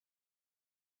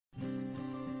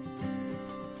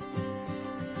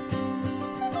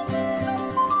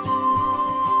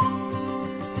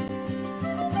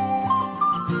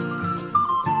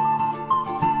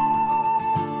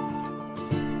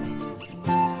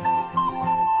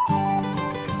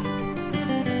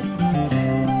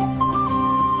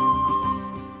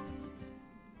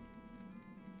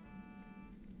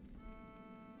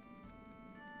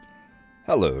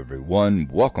Hello everyone,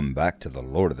 welcome back to the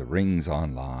Lord of the Rings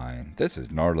Online. This is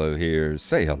Gnarlo here.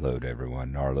 Say hello to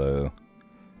everyone, Gnarlo.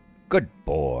 Good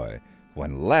boy.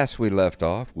 When last we left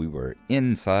off, we were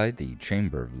inside the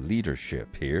Chamber of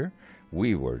Leadership here.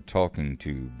 We were talking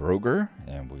to Broger,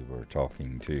 and we were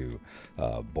talking to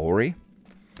Bori.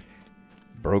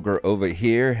 Broger over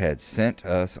here had sent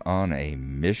us on a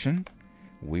mission.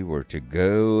 We were to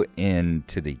go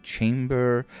into the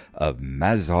Chamber of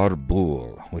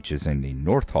Mazarbul, which is in the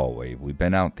north hallway. We've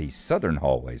been out the southern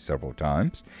hallway several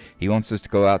times. He wants us to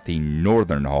go out the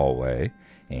northern hallway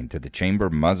into the Chamber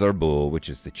of Mazarbul, which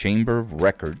is the Chamber of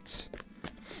Records,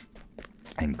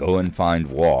 and go and find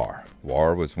War.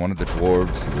 War was one of the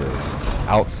dwarves who was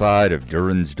outside of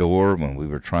Durin's door when we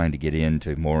were trying to get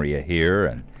into Moria here,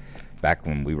 and back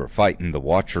when we were fighting the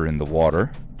Watcher in the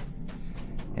water.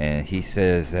 And he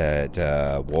says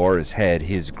that War has had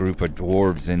his group of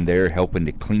dwarves in there helping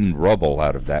to clean rubble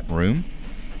out of that room,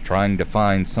 trying to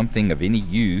find something of any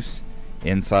use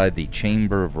inside the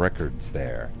Chamber of Records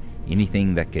there.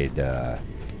 Anything that could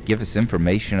give us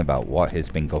information about what has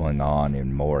been going on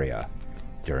in Moria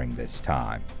during this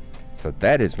time. So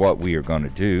that is what we are going to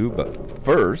do, but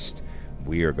first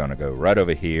we are going to go right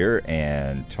over here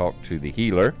and talk to the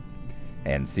healer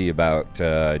and see about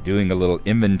doing a little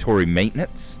inventory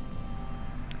maintenance.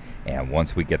 And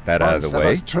once we get that out of the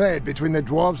way, trade between the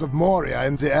dwarves of Moria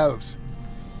and the elves.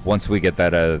 Once we get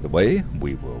that out of the way,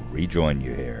 we will rejoin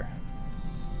you here.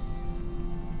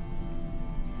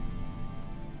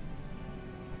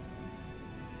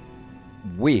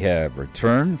 We have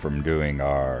returned from doing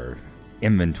our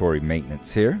inventory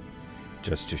maintenance here,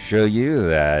 just to show you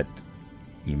that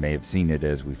you may have seen it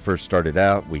as we first started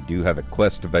out. We do have a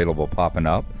quest available popping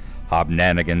up.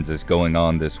 Hobnanigans is going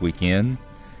on this weekend.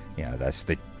 Yeah, that's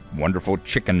the wonderful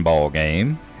chicken ball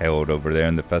game held over there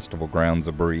in the festival grounds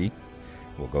of Bree.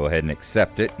 We'll go ahead and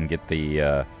accept it and get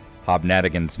the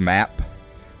Hobnanigans map,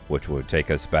 which will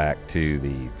take us back to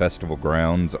the festival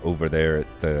grounds over there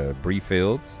at the Bree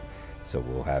Fields. So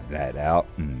we'll have that out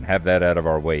and have that out of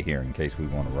our way here in case we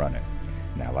want to run it.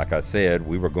 Now, like I said,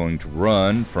 we were going to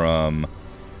run from...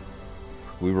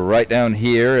 We were right down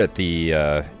here at the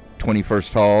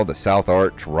 21st Hall, the South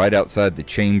Arch, right outside the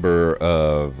Chamber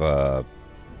of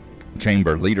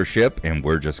Chamber Leadership, and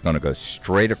we're just going to go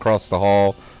straight across the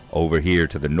hall over here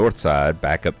to the north side,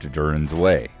 back up to Durin's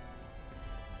Way,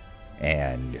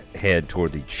 and head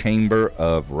toward the Chamber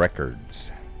of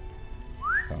Records.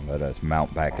 So let us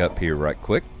mount back up here right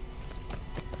quick.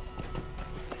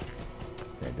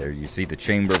 And there you see the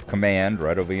Chamber of Command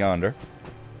right over yonder.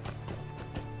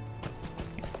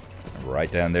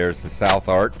 Right down there is the South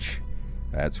Arch.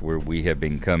 That's where we have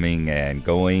been coming and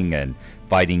going and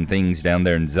fighting things down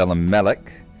there in Zelamelech.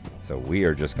 So we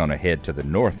are just going to head to the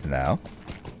north now.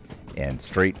 And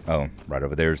straight, right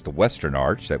over there is the Western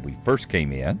Arch that we first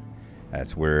came in.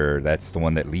 That's the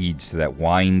one that leads to that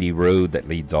windy road that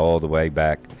leads all the way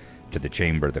back to the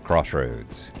Chamber of the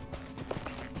Crossroads.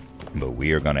 But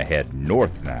we are going to head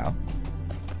north now.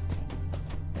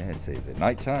 And let's see, is it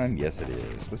nighttime? Yes, it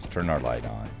is. Let's turn our light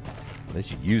on.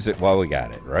 Let's use it while we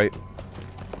got it, right?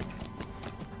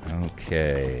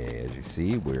 Okay, as you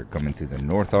see, we're coming through the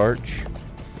North Arch.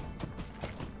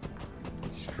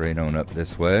 Straight on up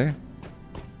this way.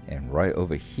 And right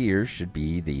over here should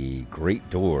be the Great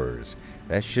Doors.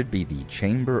 That should be the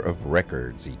Chamber of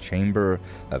Records, the Chamber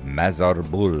of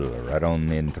Mazarbul, right on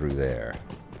in through there.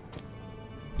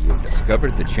 You've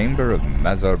discovered the Chamber of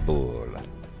Mazarbul.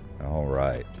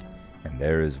 Alright, and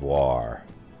there is War.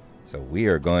 So we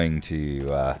are going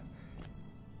to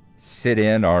sit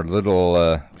in our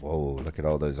little, whoa, look at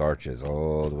all those arches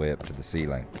all the way up to the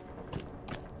ceiling.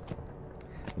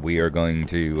 We are going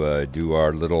to do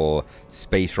our little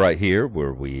space right here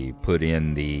where we put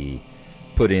in the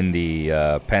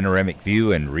panoramic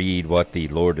view and read what the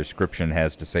lore description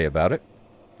has to say about it.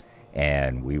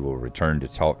 And we will return to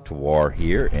talk to War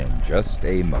here in just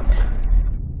a moment.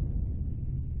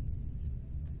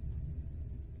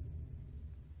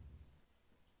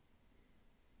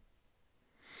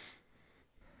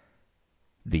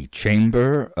 The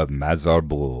Chamber of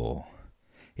Mazarbul.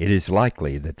 It is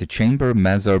likely that the Chamber of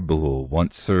Mazarbul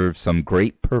once served some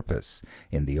great purpose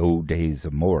in the old days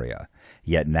of Moria,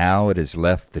 yet now it has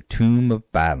left the tomb of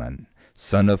Balin,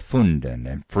 son of Fundin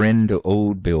and friend to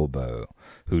old Bilbo,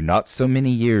 who not so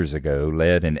many years ago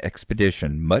led an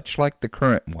expedition much like the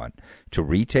current one to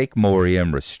retake Moria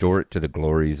and restore it to the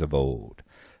glories of old.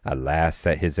 Alas,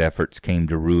 that his efforts came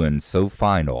to ruin so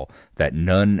final that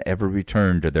none ever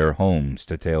returned to their homes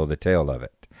to tell the tale of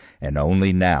it, and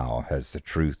only now has the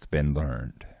truth been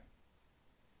learned.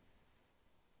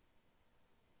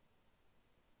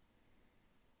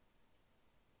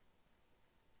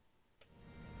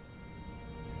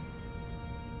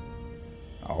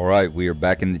 Alright, we are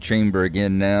back in the chamber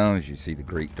again now. As you see the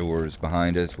great doors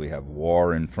behind us, we have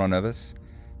war in front of us.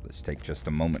 Let's take just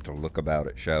a moment to look about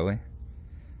it, shall we?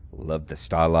 Love the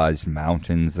stylized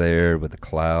mountains there with the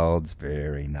clouds.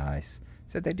 Very nice.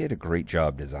 Said they did a great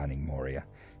job designing Moria.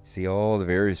 See all the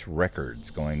various records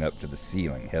going up to the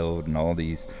ceiling, held in all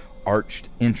these arched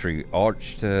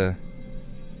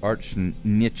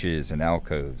niches and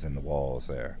alcoves in the walls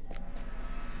there.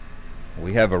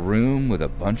 We have a room with a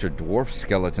bunch of dwarf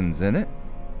skeletons in it.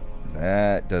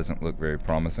 That doesn't look very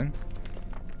promising.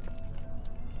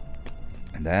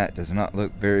 That does not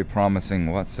look very promising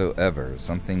whatsoever.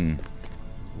 Something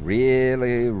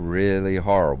really, really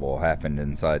horrible happened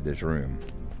inside this room.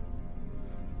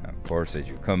 Now, of course, as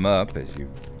you come up, as you've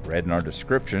read in our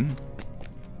description,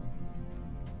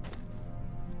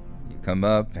 you come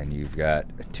up and you've got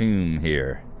a tomb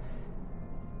here.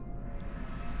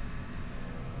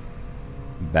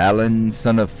 Balin,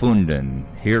 son of Fundin.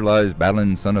 Here lies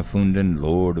Balin, son of Fundin,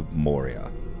 Lord of Moria.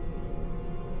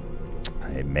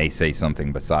 It may say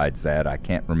something besides that. I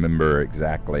can't remember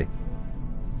exactly.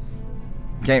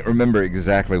 Can't remember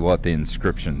exactly what the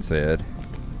inscription said.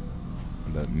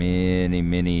 But many,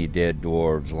 many dead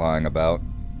dwarves lying about.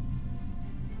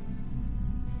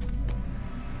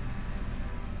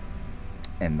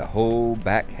 And the whole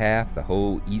back half, the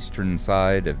whole eastern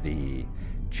side of the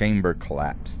chamber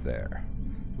collapsed there.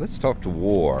 Let's talk to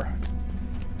War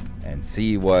and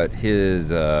see what his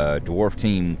dwarf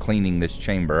team cleaning this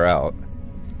chamber out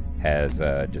has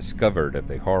discovered of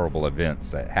the horrible events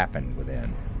that happened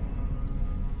within.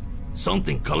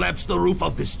 Something collapsed the roof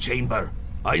of this chamber.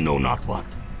 I know not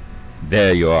what.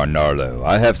 There you are, Gnarlo.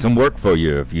 I have some work for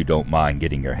you if you don't mind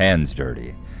getting your hands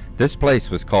dirty. This place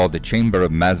was called the Chamber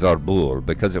of Mazarbul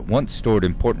because it once stored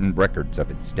important records of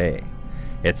its day.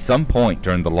 At some point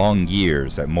during the long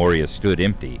years that Moria stood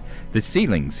empty, the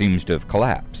ceiling seems to have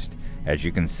collapsed. As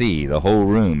you can see, the whole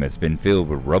room has been filled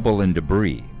with rubble and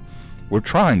debris. We're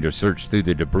trying to search through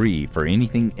the debris for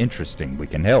anything interesting we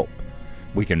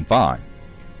can find.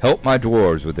 Help my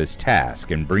dwarves with this task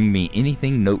and bring me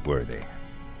anything noteworthy.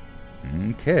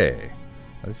 Okay,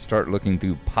 let's start looking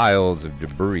through piles of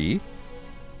debris.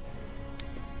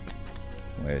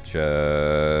 Which,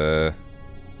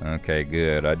 okay,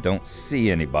 good. I don't see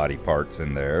any body parts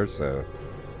in there, so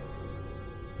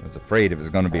I was afraid it was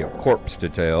going to be a corpse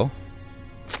detail.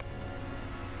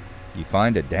 You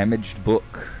find a damaged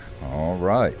book. All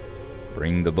right.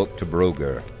 Bring the book to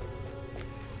Broger.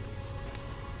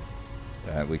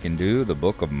 That we can do. The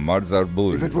Book of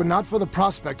Mazarbul. If it were not for the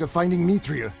prospect of finding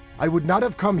Mithril, I would not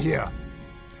have come here.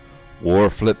 War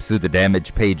flips through the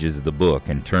damaged pages of the book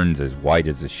and turns as white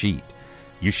as a sheet.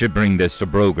 You should bring this to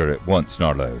Broger at once,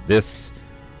 Gnarlo. This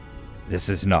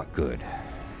is not good.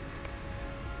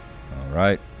 All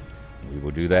right. We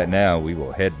will do that now. We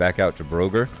will head back out to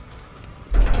Broger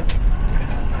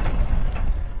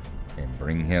and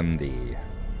bring him the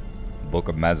Book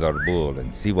of Mazarbul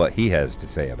and see what he has to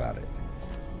say about it.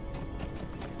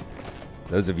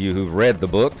 Those of you who've read the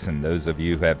books and those of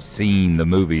you who have seen the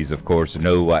movies, of course,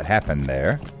 know what happened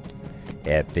there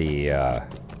at the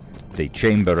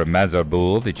Chamber of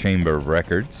Mazarbul, the Chamber of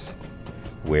Records,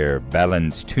 where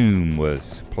Balin's tomb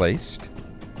was placed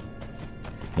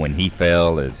when he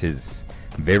fell as his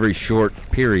very short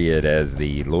period as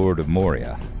the Lord of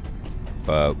Moria.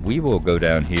 But we will go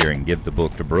down here and give the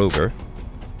book to Broger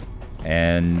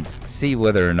and see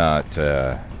whether or not,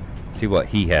 see what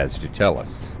he has to tell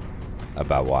us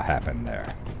about what happened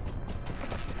there.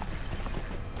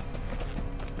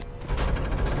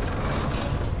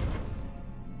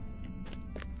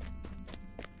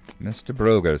 Mr.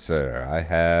 Broger, sir, I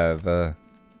have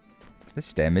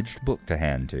this damaged book to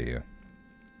hand to you.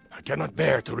 I cannot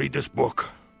bear to read this book.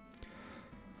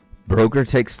 Broger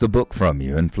takes the book from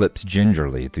you and flips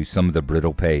gingerly through some of the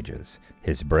brittle pages.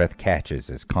 His breath catches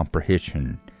as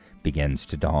comprehension begins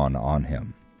to dawn on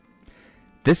him.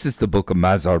 This is the Book of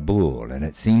Mazarbul, and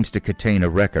it seems to contain a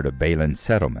record of Balin's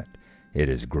settlement. It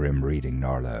is grim reading,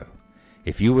 Gnarlo.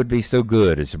 If you would be so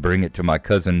good as to bring it to my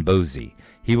cousin Bosi,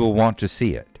 he will want to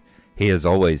see it. He has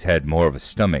always had more of a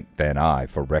stomach than I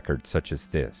for records such as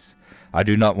this. I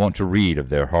do not want to read of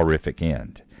their horrific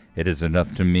end. It is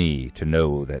enough to me to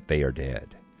know that they are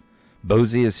dead.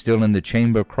 Bosi is still in the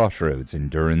Chamber Crossroads in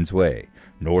Durin's Way,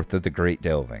 north of the Great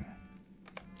Delving.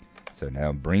 So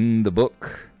now bring the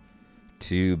book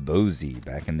to Bosi,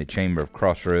 back in the Chamber of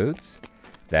Crossroads.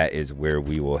 That is where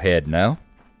we will head now.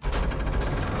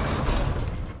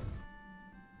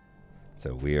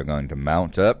 So we are going to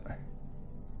mount up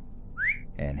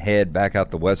and head back out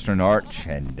the western arch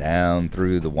and down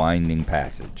through the winding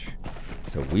passage.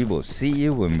 So we will see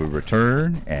you when we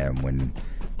return, and when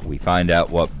we find out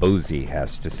what Bosi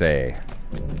has to say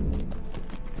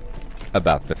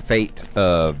about the fate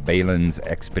of Balin's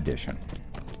expedition.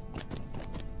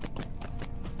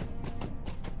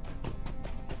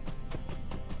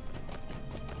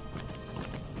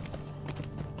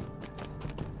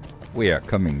 We are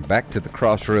coming back to the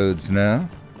crossroads now.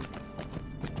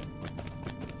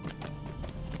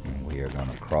 And we are going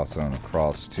to cross on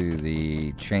across to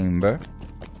the chamber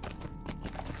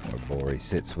where Bori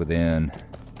sits within.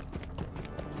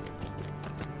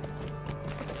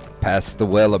 Past the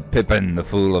well of Pippin, the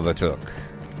fool of a took.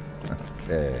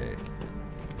 Okay.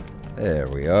 There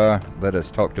we are. Let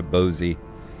us talk to Bosi.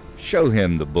 Show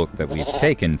him the book that we've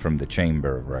taken from the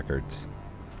Chamber of Records.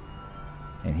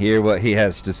 And hear what he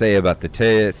has to say about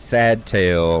the sad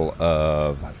tale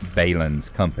of Balin's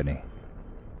company.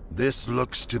 This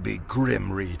looks to be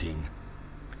grim reading,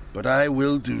 but I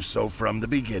will do so from the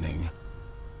beginning.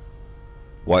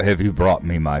 What have you brought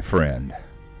me, my friend?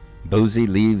 Bosi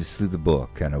leaves through the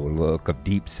book, and a look of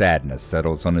deep sadness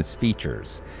settles on his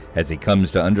features as he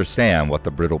comes to understand what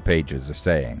the brittle pages are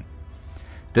saying.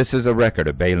 This is a record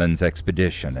of Balin's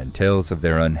expedition and tells of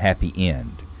their unhappy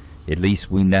end. At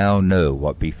least we now know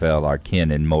what befell our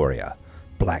kin in Moria.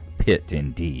 Black pit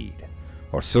indeed.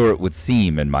 Or so it would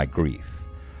seem in my grief.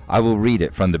 I will read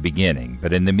it from the beginning,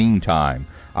 but in the meantime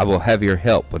I will have your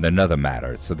help with another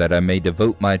matter so that I may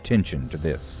devote my attention to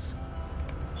this.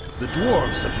 The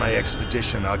dwarves of my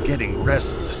expedition are getting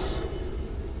restless.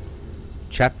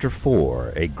 Chapter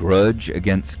 4, A Grudge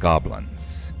Against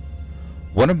Goblins.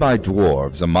 One of my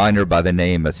dwarves, a miner by the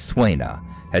name of Swaina,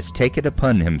 has taken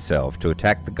upon himself to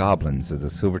attack the goblins of the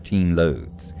Silvertine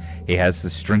Lodes. He has the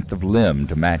strength of limb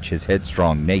to match his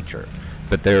headstrong nature,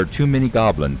 but there are too many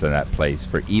goblins in that place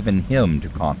for even him to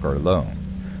conquer alone.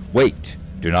 Wait,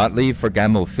 do not leave for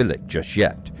Gamelphilic just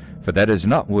yet, for that is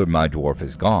not where my dwarf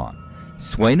is gone.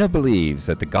 Swaina believes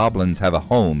that the goblins have a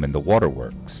home in the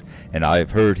waterworks, and I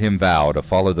have heard him vow to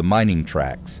follow the mining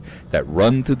tracks that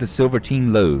run through the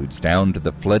Silvertine Lodes down to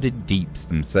the flooded deeps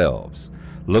themselves.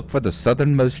 Look for the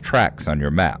southernmost tracks on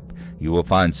your map. You will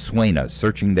find Swaina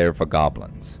searching there for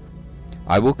goblins.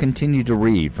 I will continue to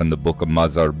read from the book of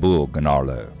Mazarbul,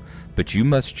 Gnarlo, but you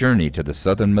must journey to the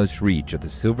southernmost reach of the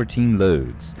Silvertine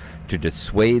Lodes to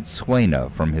dissuade Swaina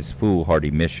from his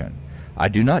foolhardy mission. I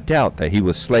do not doubt that he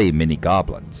will slay many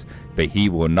goblins, but he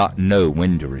will not know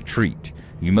when to retreat.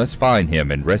 You must find him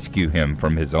and rescue him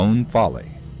from his own folly.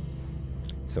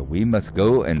 So we must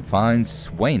go and find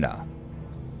Swaina.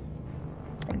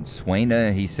 And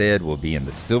Swaina, he said, will be in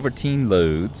the Silvertine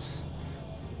Lodes,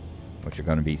 which are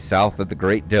going to be south of the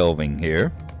Great Delving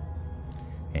here.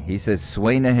 And he says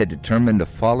Swaina had determined to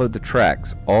follow the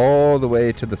tracks all the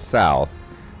way to the south,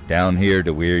 down here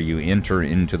to where you enter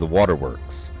into the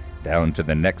waterworks, down to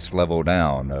the next level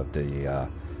down of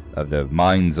the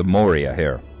mines of Moria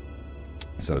here.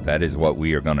 So that is what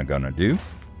we are going to do.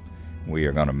 We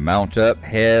are going to mount up,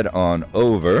 head on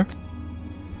over,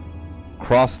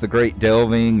 cross the Great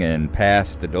Delving and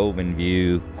past the Dolphin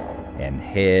View and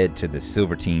head to the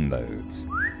Silvertine Lodes.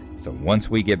 So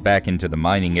once we get back into the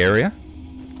mining area,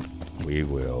 we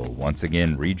will once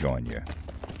again rejoin you.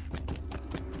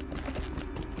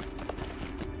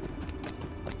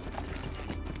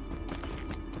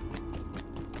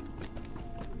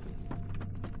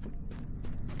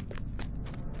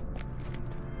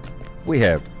 We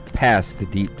have passed the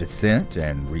deep descent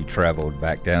and re-traveled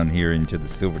back down here into the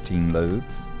Silvertine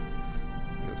Lodes.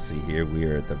 You'll see here we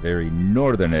are at the very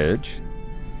northern edge,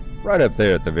 right up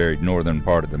there at the very northern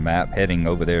part of the map, heading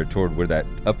over there toward where that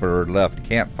upper left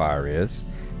campfire is,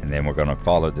 and then we're going to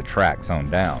follow the tracks on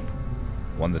down.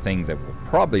 One of the things that we'll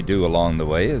probably do along the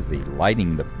way is the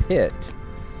lighting the pit.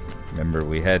 Remember,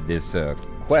 we had this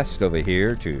quest over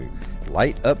here to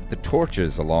light up the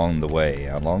torches along the way,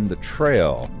 along the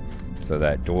trail, so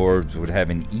that dwarves would have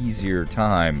an easier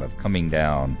time of coming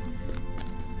down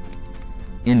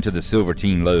into the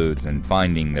Silvertine Lodes and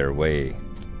finding their way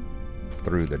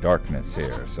through the darkness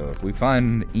here. So if we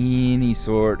find any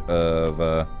sort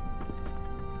of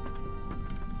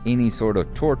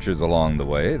torches along the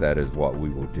way, that is what we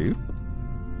will do.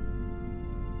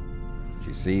 As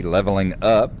you see, leveling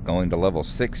up, going to level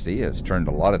 60 has turned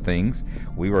a lot of things.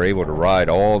 We were able to ride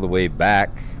all the way back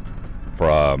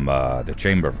from the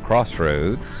Chamber of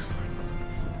Crossroads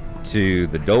to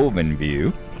the Dolphin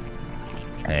View,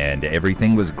 and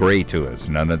everything was gray to us.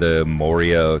 None of the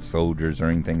Moria soldiers or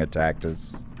anything attacked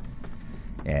us.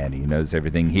 And he knows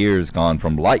everything here has gone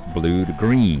from light blue to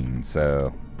green,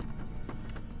 so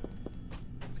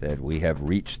said we have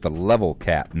reached the level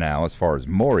cap now as far as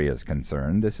Moria is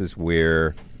concerned. This is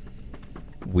where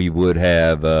we would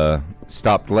have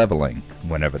stopped leveling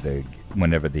whenever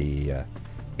the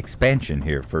expansion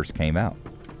here first came out.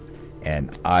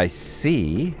 And I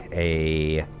see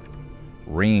a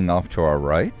ring off to our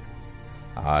right.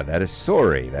 That is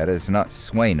Sori. That is not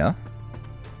Swaina.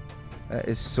 That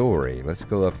is Sori. Let's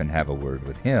go up and have a word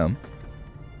with him.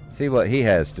 See what he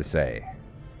has to say.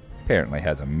 Apparently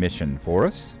has a mission for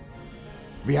us.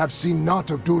 We have seen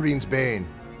naught of Durin's bane.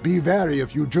 Be wary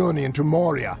if you journey into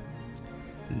Moria.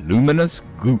 Luminous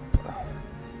Goop.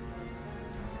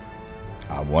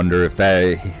 I wonder if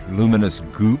that Luminous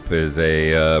Goop is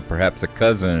perhaps a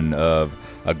cousin of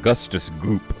Augustus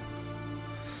Goop.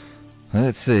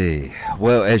 Let's see.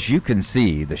 Well, as you can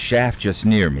see, the shaft just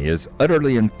near me is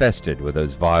utterly infested with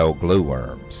those vile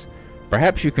glowworms.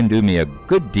 Perhaps you can do me a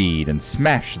good deed and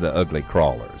smash the ugly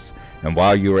crawlers. And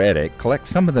while you're at it, collect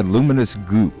some of the luminous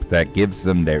goop that gives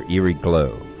them their eerie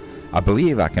glow. I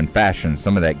believe I can fashion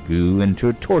some of that goo into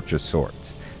a torch of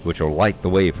sorts, which will light the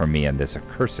way for me in this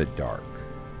accursed dark.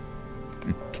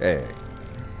 Okay.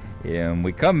 And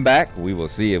we come back, we will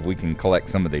see if we can collect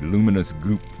some of the luminous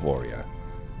goop for you.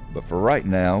 But for right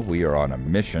now, we are on a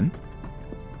mission.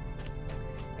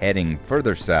 Heading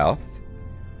further south.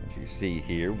 As you see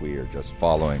here, we are just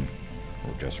following,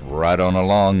 we're just right on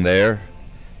along there.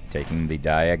 Taking the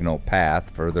diagonal path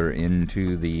further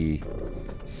into the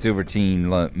Silvertine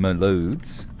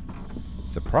Melodes.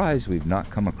 Surprised we've not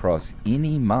come across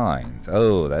any mines.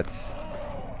 Oh, that's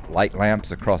light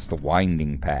lamps across the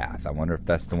winding path. I wonder if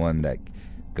that's the one that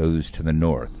goes to the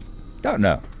north. Don't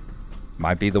know.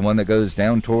 Might be the one that goes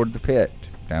down toward the pit.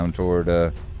 Down toward,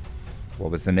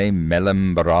 what was the name?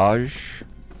 Melem Barrage?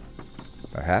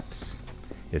 Perhaps?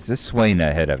 Is this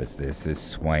Swaina ahead of us? This is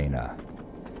Swaina.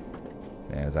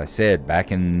 As I said,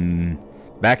 back in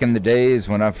the days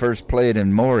when I first played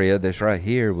in Moria, this right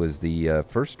here was the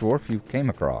first dwarf you came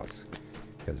across.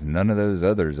 Because none of those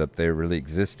others up there really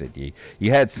existed.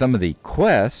 You had some of the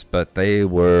quests, but they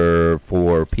were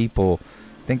for people,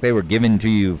 I think they were given to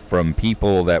you from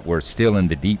people that were still in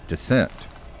the deep descent.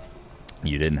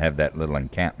 You didn't have that little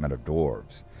encampment of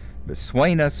dwarves. But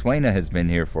Swaina has been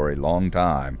here for a long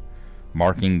time,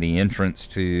 marking the entrance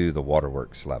to the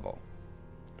waterworks level.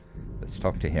 Let's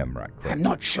talk to him right quick. I'm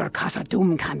not sure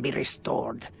khazad-dum can be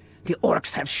restored. The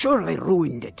orcs have surely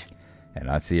ruined it. And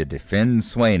I see a defend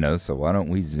Swaina, so why don't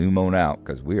we zoom on out,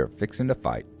 because we are fixing to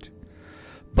fight.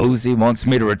 Bosi wants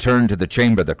me to return to the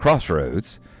chamber of the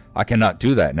crossroads. I cannot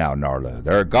do that now, Gnarlo.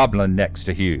 There are goblin next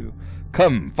to you.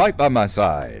 Come, fight by my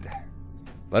side.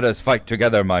 Let us fight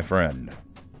together, my friend.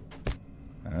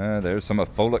 There's some of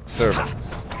Folek's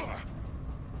servants.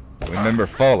 Remember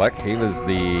Folek? He was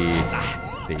the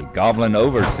goblin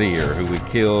overseer who we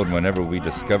killed whenever we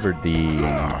discovered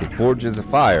the Forges of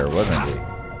Fire, wasn't he?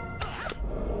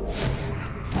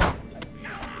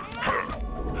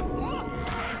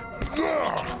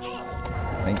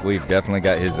 I think we've definitely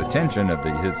got his attention of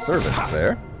his servants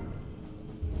there.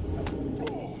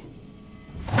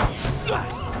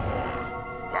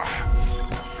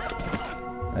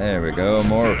 There we go,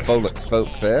 more of Folek's folk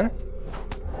there.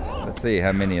 Let's see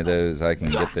how many of those I can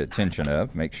get the attention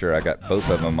of. Make sure I got both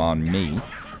of them on me.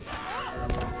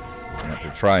 I have to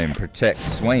try and protect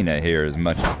Swaina here as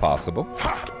much as possible.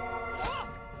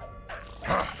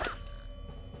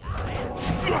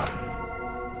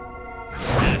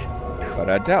 But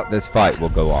I doubt this fight will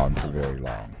go on for very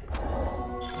long.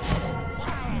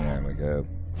 There we go.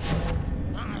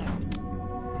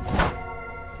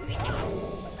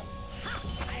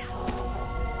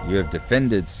 You have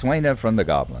defended Swaina from the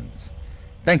goblins.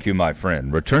 Thank you, my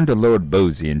friend. Return to Lord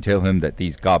Bosi and tell him that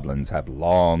these goblins have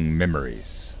long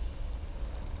memories.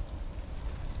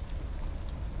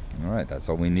 Alright, that's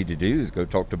all we need to do is go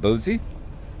talk to Bosi.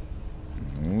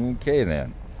 Okay,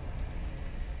 then.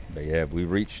 But yeah, we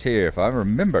reached here, if I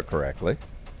remember correctly.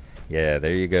 Yeah,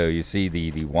 there you go. You see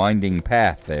the winding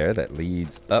path there that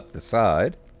leads up the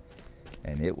side.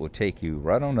 And it will take you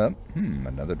right on up.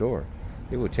 Another door.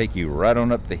 It will take you right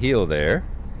on up the hill there,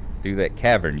 through that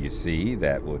cavern you see,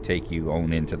 that will take you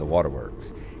on into the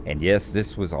waterworks. And yes,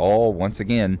 this was all, once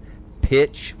again,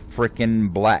 pitch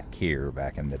frickin' black here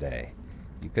back in the day.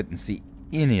 You couldn't see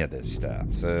any of this stuff.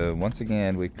 So, once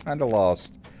again, we kind of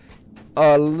lost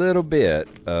a little bit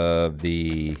of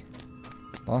the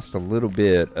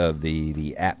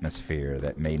atmosphere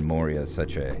that made Moria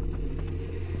such a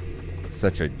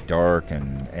dark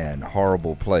and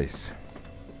horrible place.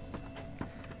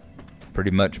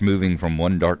 Pretty much moving from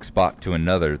one dark spot to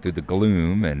another through the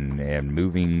gloom, and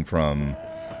moving from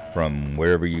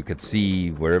wherever you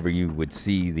would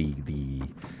see the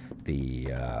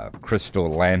crystal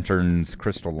lanterns,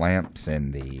 crystal lamps,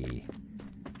 and the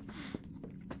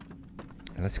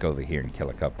Let's go over here and kill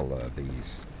a couple of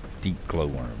these deep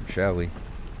glowworms, shall we? I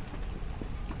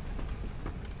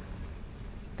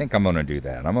think I'm going to do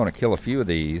that. I'm going to kill a few of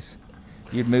these.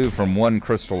 You'd move from one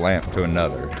crystal lamp to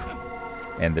another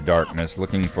in the darkness,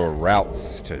 looking for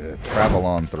routes to travel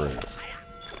on through.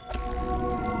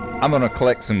 I'm going to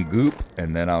collect some goop,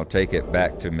 and then I'll take it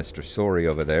back to Mr. Sori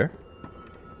over there.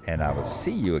 And I will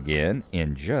see you again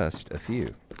in just a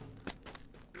few.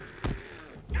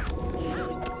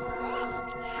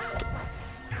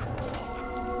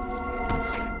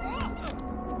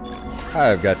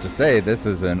 I've got to say, this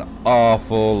is an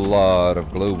awful lot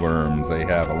of glowworms they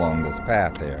have along this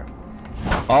path there.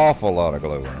 Awful lot of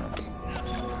glowworms.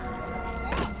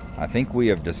 I think we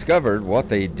have discovered what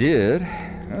they did.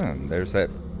 Oh, there's that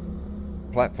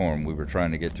platform we were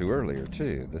trying to get to earlier,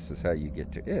 too. This is how you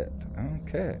get to it.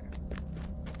 Okay.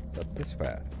 It's up this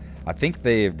path. I think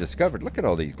they have discovered... Look at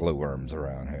all these glowworms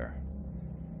around here.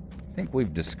 I think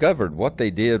we've discovered what they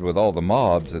did with all the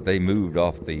mobs that they moved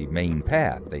off the main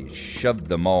path. They shoved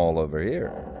them all over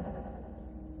here.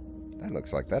 That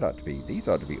looks like that ought to be... These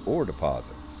ought to be ore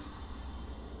deposits.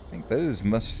 I think those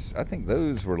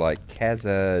were like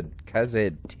khazad-tin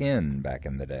back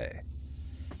in the day.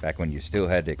 Back when you still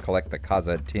had to collect the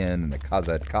khazad-tin and the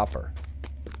khazad-copper.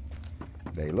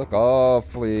 They look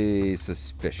awfully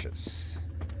suspicious.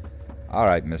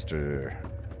 Alright, Mr.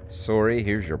 Sori,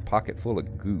 here's your pocket full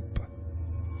of goop.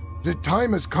 The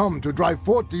time has come to drive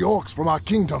forth the orcs from our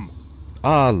kingdom.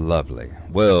 Ah, lovely.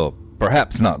 Well,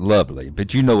 perhaps not lovely,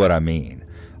 but you know what I mean.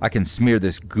 I can smear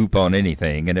this goop on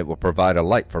anything, and it will provide a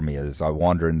light for me as I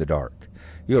wander in the dark.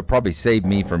 You have probably saved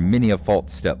me from many a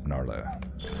false step, Gnarlo.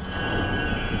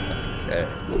 Okay.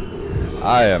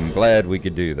 I am glad we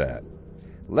could do that.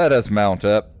 Let us mount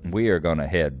up. We are going to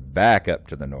head back up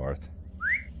to the north.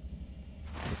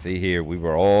 You see here, we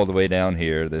were all the way down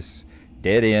here. This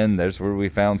dead end, there's where we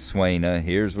found Swaina.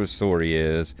 Here's where Sori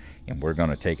is. And we're going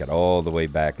to take it all the way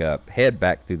back up. Head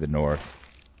back through the north.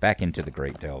 Back into the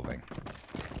Great Delving.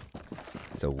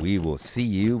 So we will see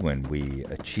you when we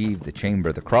achieve the Chamber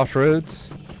of the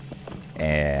Crossroads.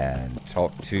 And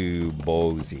talk to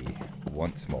Bosi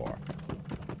once more.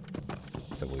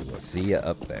 So we will see you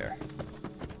up there.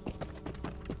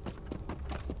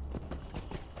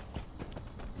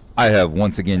 I have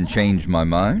once again changed my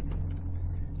mind.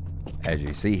 As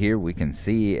you see here, we can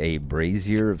see a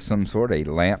brazier of some sort, a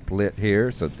lamp lit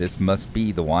here. So this must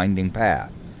be the winding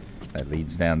path that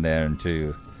leads down there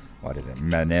into, what is it,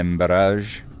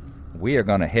 Manembaraj. We are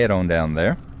going to head on down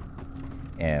there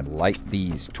and light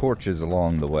these torches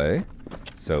along the way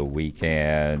so we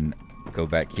can go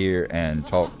back here and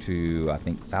talk to, I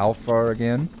think, Thalfar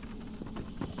again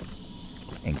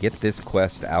and get this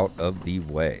quest out of the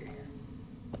way.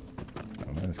 So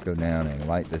let's go down and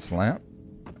light this lamp.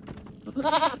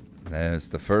 There's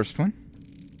the first one.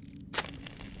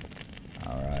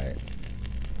 Alright.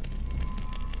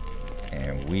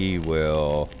 And we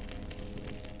will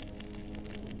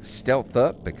stealth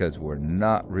up because we're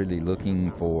not really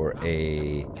looking for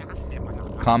a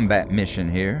combat mission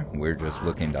here. We're just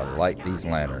looking to light these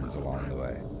lanterns along the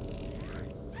way.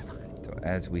 So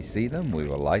as we see them, we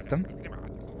will light them.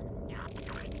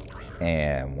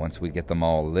 And once we get them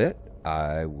all lit,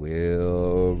 I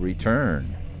will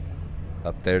return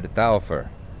up there to Thalfar.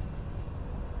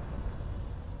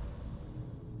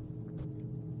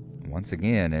 Once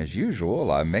again, as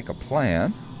usual, I make a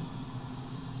plan,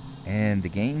 and the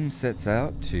game sets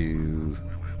out to,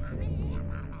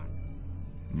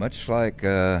 much like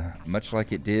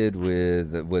it did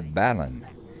with Balin.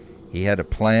 He had a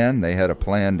plan. They had a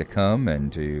plan to come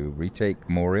and to retake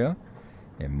Moria,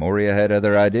 and Moria had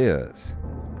other ideas.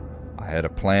 I had a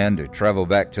plan to travel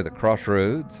back to the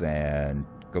crossroads and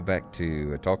go back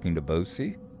to talking to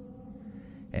Bosi,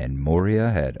 and Moria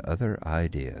had other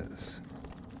ideas.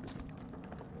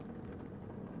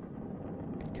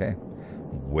 Okay.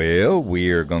 Well,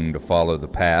 we are going to follow the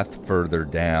path further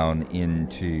down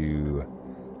into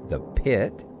the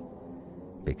pit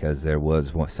because there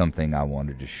was something I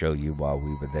wanted to show you while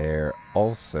we were there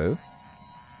also.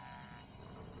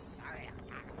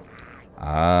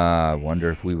 I wonder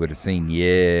if we would have seen,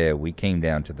 yeah, we came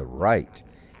down to the right.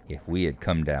 If we had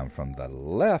come down from the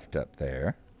left up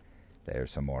there,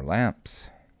 there's some more lamps.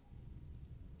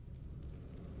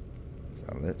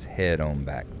 So let's head on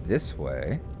back this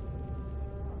way.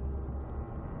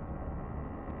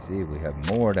 See, we have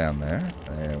more down there.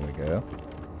 There we go.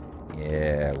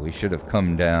 Yeah, we should have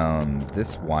come down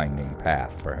this winding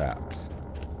path, perhaps.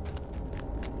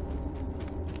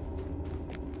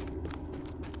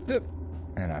 Yep.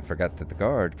 And I forgot that the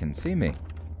guard can see me.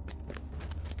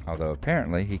 Although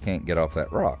apparently he can't get off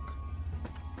that rock.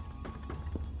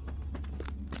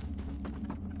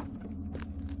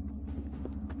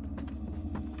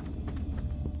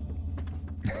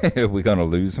 Are we going to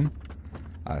lose him?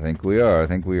 I think we are. I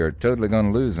think we are totally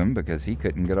going to lose him because he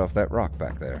couldn't get off that rock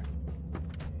back there.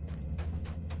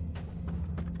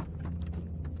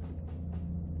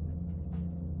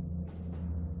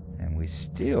 And we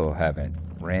still haven't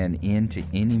ran into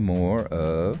any more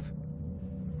of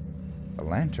the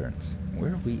lanterns.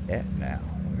 Where are we at now?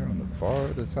 We're on the far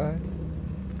other side?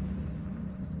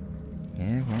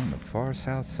 Yeah, we're on the far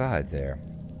south side there.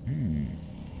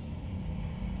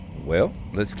 Well,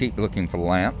 let's keep looking for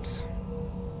lamps.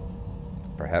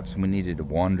 Perhaps we needed to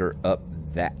wander up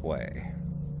that way.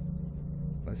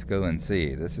 Let's go and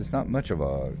see. This is not much of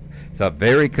a... It's a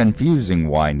very confusing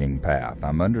winding path.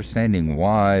 I'm understanding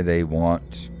why they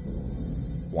want...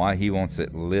 Why he wants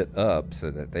it lit up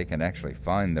so that they can actually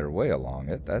find their way along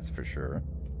it. That's for sure.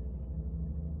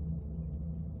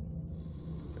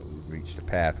 So we've reached a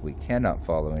path we cannot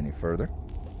follow any further.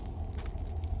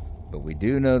 But we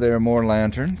do know there are more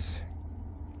lanterns.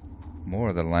 More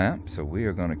of the lamps, so we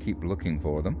are going to keep looking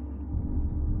for them.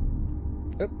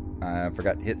 Oop, I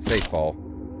forgot to hit safe ball.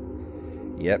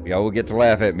 Yep, y'all will get to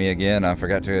laugh at me again. I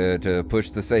forgot to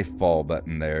push the safe ball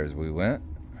button there as we went.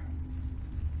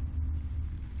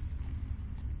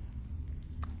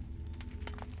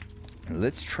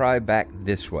 Let's try back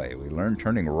this way. We learned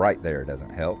turning right there doesn't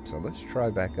help, so let's try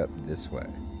back up this way.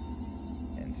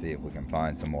 And see if we can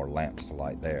find some more lamps to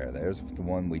light there. There's the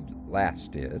one we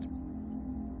last did.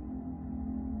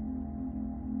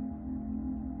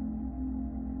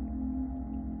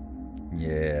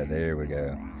 Yeah, there we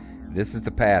go. This is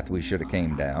the path we should have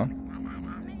came down.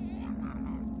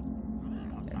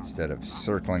 Instead of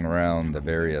circling around the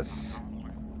various...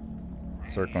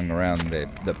 Circling around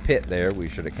the pit there, we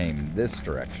should have came this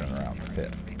direction around the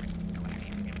pit.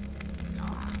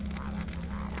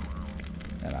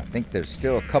 And I think there's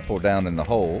still a couple down in the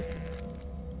hole.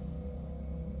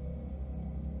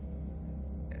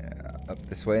 Yeah, up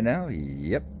this way now?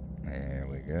 Yep. There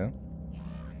we go.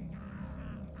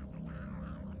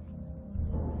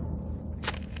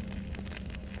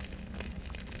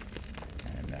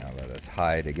 And now let us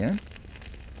hide again.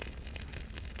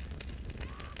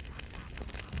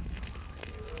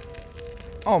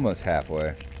 Almost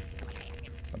halfway.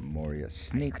 Moria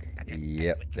sneak.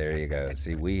 Yep, there you go.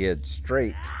 See, we hid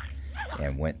straight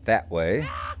and went that way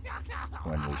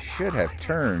when we should have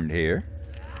turned here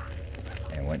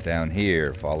and went down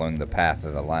here following the path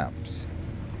of the lamps,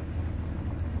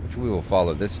 which we will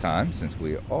follow this time since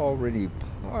we already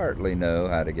partly know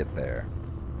how to get there.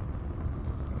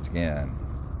 Once again,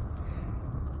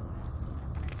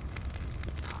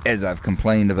 as I've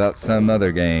complained about some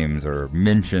other games, or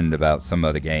mentioned about some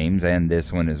other games, and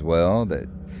this one as well, that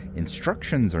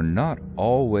instructions are not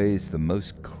always the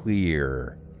most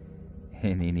clear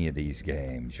in any of these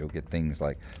games. You'll get things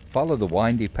like, follow the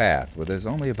windy path, well, there's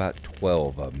only about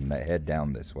 12 of them that head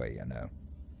down this way, you know.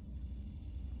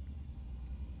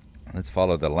 Let's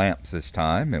follow the lamps this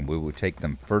time, and we will take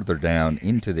them further down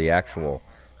into the actual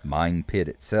mine pit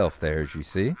itself there, as you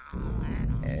see.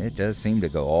 And it does seem to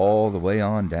go all the way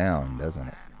on down, doesn't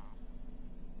it?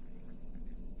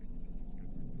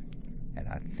 And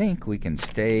I think we can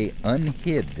stay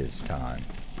unhid this time.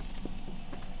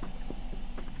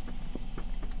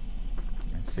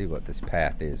 Let's see what this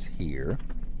path is here.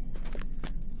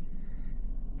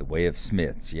 The Way of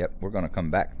Smiths. Yep, we're going to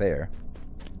come back there.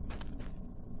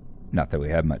 Not that we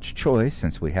have much choice,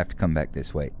 since we have to come back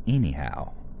this way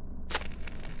anyhow.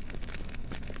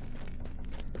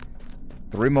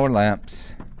 3 more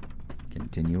lamps.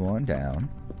 Continue on down.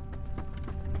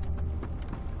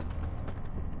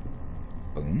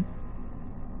 Boom.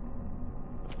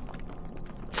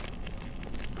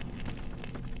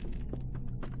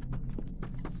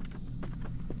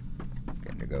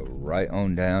 Going to go right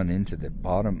on down into the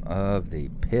bottom of the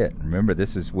pit. Remember,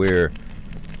 this is where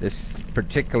this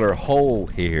particular hole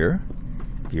here,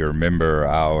 if you remember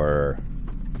our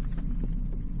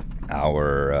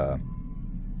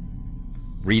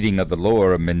reading of the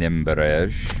lore of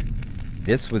Menimberege,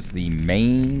 this was the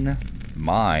main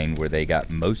mine where they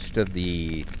got most of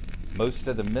the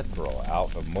mithril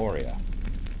out of Moria.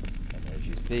 And as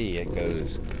you see, it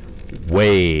goes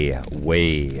way,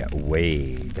 way,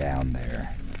 way down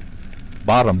there.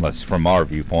 Bottomless from our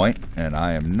viewpoint, and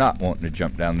I am not wanting to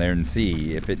jump down there and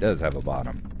see if it does have a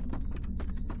bottom.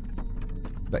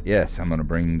 But yes, I'm going to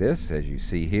bring this, as you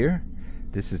see here.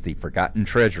 This is the Forgotten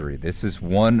Treasury. This is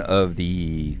one of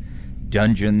the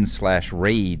dungeons /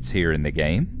 raids here in the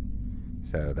game.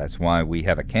 So that's why we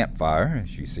have a campfire,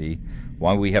 as you see.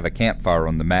 Why we have a campfire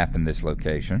on the map in this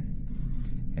location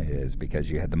is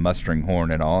because you had the mustering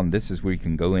horn and all, and this is where you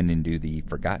can go in and do the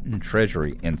Forgotten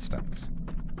Treasury instance.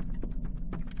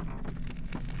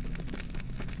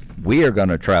 we are going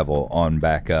to travel on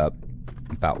back up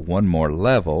about one more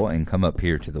level and come up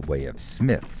here to the Way of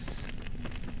Smiths.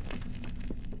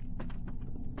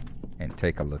 And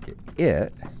take a look at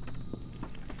it,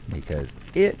 because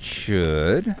it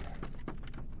should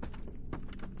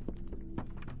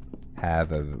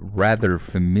have a rather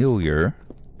familiar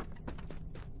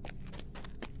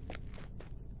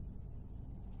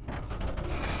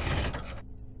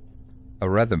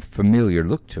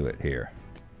look to it here.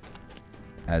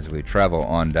 As we travel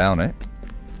on down it,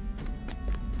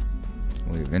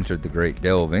 we've entered the Great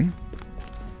Delving.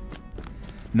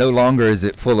 No longer is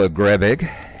it full of Grebig.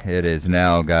 It has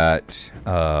now got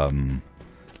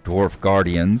dwarf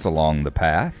guardians along the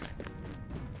path,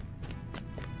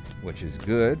 which is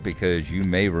good because you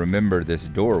may remember this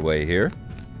doorway here.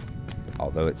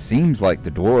 Although it seems like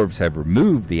the dwarves have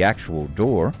removed the actual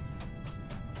door.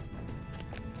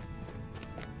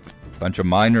 Bunch of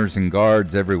miners and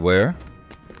guards everywhere.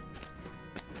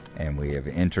 And we have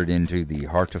entered into the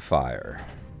Heart of Fire.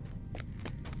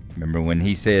 Remember when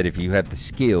he said if you have the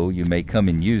skill, you may come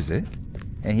and use it?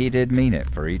 And he did mean it,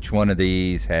 for each one of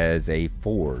these has a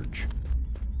forge.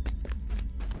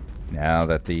 Now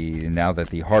that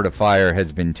the Heart of Fire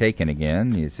has been taken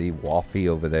again, you see Waffy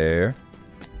over there.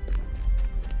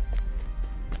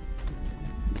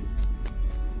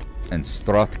 And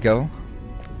Strothko.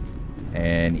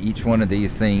 And each one of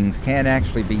these things can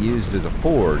actually be used as a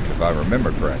forge, if I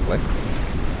remember correctly.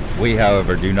 We,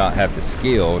 however, do not have the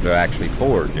skill to actually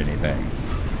forge anything.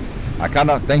 I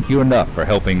cannot thank you enough for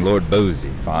helping Lord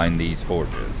Bosi find these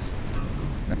forges.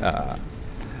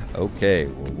 Okay,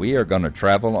 well, we are going to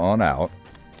travel on out.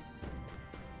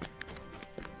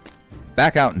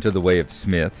 Back out into the Way of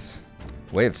Smiths.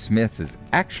 Way of Smiths is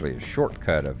actually a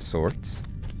shortcut of sorts.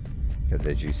 Because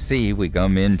as you see, we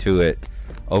come into it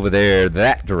over there,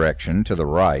 that direction to the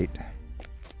right,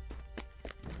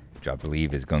 which I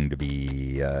believe is going to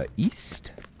be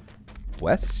east,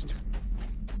 west.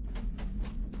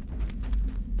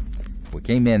 We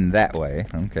came in that way.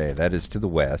 Okay, that is to the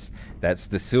west. That's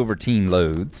the Silvertine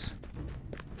Lodes.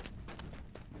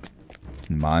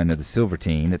 Mine of the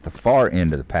Silvertine. At the far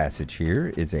end of the passage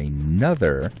here is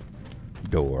another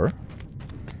door,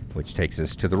 which takes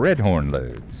us to the Redhorn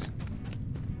Lodes.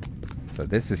 So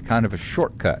this is kind of a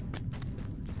shortcut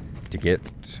to get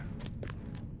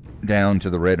down to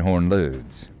the Redhorn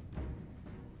Lodes.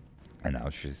 And I'll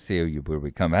just show you where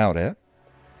we come out at.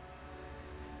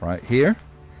 Right here.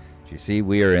 You see,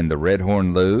 we are in the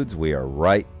Redhorn Lodes. We are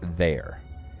right there.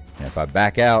 And if I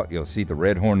back out, you'll see the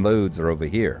Redhorn Lodes are over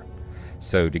here.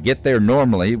 So to get there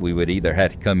normally, we would either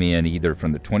have to come in either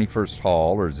from the 21st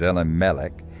Hall or Zelen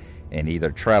Melek, and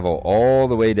either travel all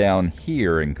the way down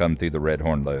here and come through the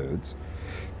Redhorn Lodes,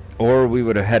 or we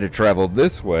would have had to travel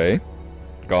this way,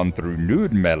 gone through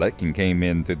Nud Melek, and came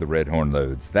in through the Redhorn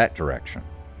Lodes that direction.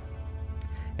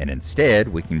 And instead,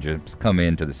 we can just come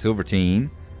into the Silvertine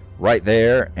right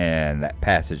there, and that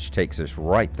passage takes us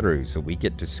right through. So we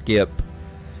get to skip,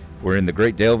 we're in the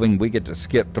Great Delving, we get to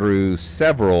skip past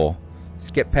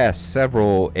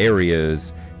several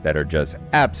areas that are just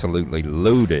absolutely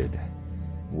loaded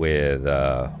with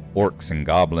orcs and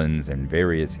goblins and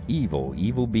various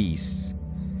evil beasts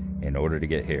in order to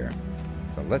get here.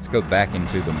 So let's go back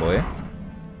into the way.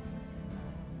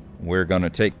 We're going to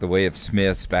take the Way of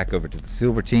Smiths back over to the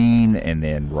Silvertine and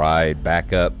then ride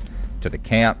back up to the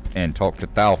camp and talk to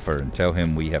Thalfer and tell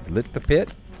him we have lit the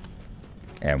pit,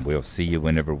 and we'll see you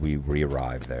whenever we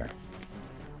re-arrive there.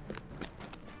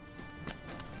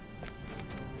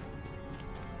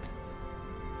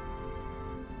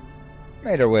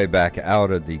 Made our way back out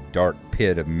of the dark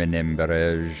pit of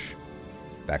Menembrej,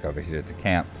 back over here at the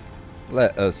camp.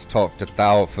 Let us talk to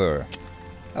Thalfer.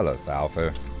 Hello,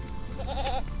 Thalfer.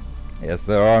 Yes,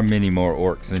 there are many more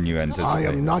orcs than you anticipated. I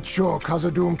am not sure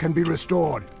khazad-dum can be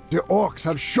restored. The orcs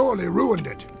have surely ruined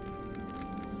it.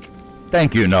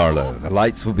 Thank you, Gnarlo. The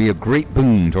lights will be a great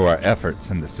boon to our efforts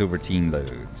in the Silvertine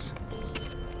Lodes.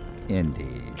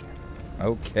 Indeed.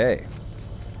 Okay.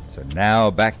 So now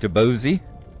back to Bosi.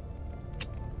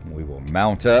 We will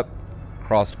mount up,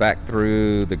 cross back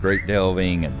through the Great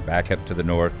Delving, and back up to the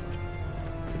north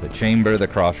to the Chamber of the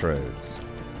Crossroads.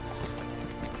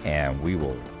 And we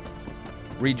will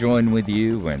rejoin with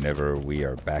you whenever we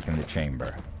are back in the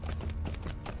chamber.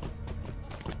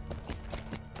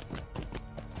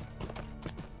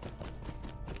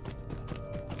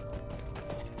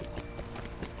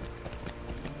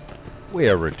 We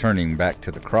are returning back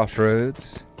to the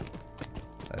Crossroads.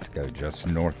 Let's go just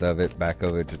north of it, back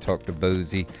over to talk to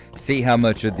Bosi. See how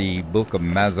much of the Book of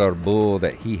Mazarbul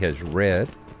that he has read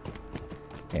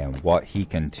and what he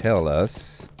can tell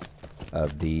us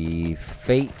of the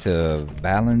fate of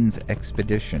Balin's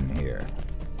expedition here.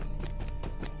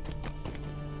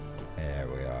 There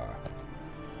we are.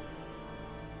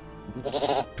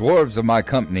 Dwarves of my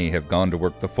company have gone to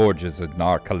work the forges at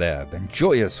Nar-Kaleb, and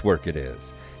joyous work it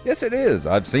is. Yes, it is.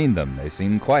 I've seen them. They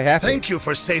seem quite happy. Thank you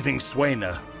for saving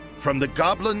Swaina, from the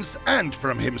goblins and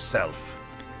from himself.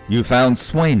 You found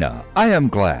Swaina. I am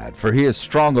glad, for he is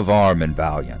strong of arm and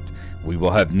valiant. We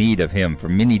will have need of him for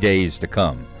many days to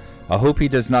come. I hope he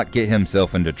does not get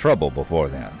himself into trouble before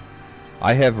then.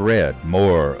 I have read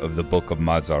more of the Book of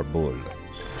Mazarbul.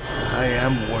 I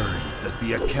am worried that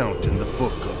the account in the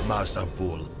Book of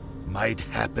Mazarbul might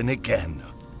happen again.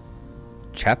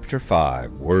 Chapter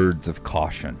 5, Words of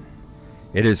Caution.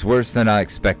 It is worse than I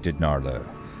expected, Gnarlo.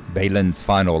 Balin's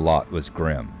final lot was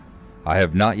grim. I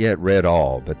have not yet read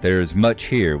all, but there is much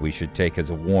here we should take as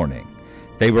a warning.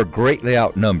 They were greatly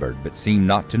outnumbered, but seemed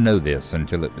not to know this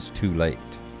until it was too late.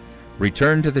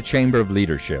 Return to the Chamber of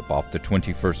Leadership off the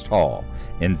 21st Hall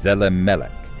in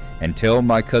Zelem-Melek, and tell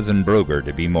my cousin Broger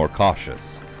to be more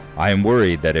cautious. I am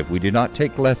worried that if we do not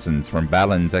take lessons from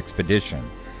Balin's expedition,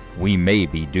 we may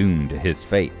be doomed to his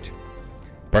fate.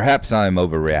 Perhaps I am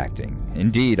overreacting.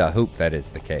 Indeed, I hope that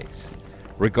is the case.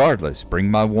 Regardless, bring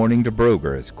my warning to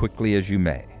Broger as quickly as you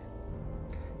may.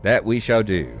 That we shall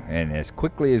do, and as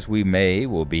quickly as we may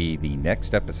will be the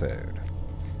next episode.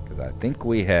 Because I think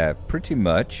we have pretty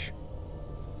much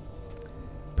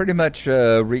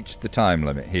reached the time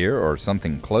limit here, or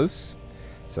something close.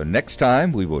 So next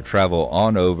time we will travel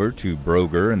on over to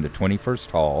Broger in the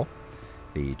 21st Hall,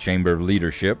 the Chamber of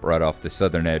Leadership right off the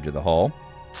southern edge of the hall.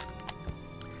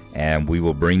 And we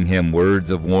will bring him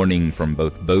words of warning from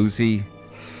both Bosi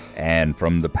and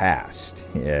from the past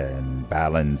in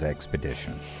Balin's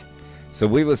expedition. So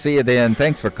we will see you then.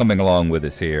 Thanks for coming along with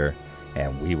us here,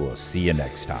 and we will see you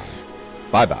next time.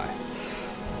 Bye-bye.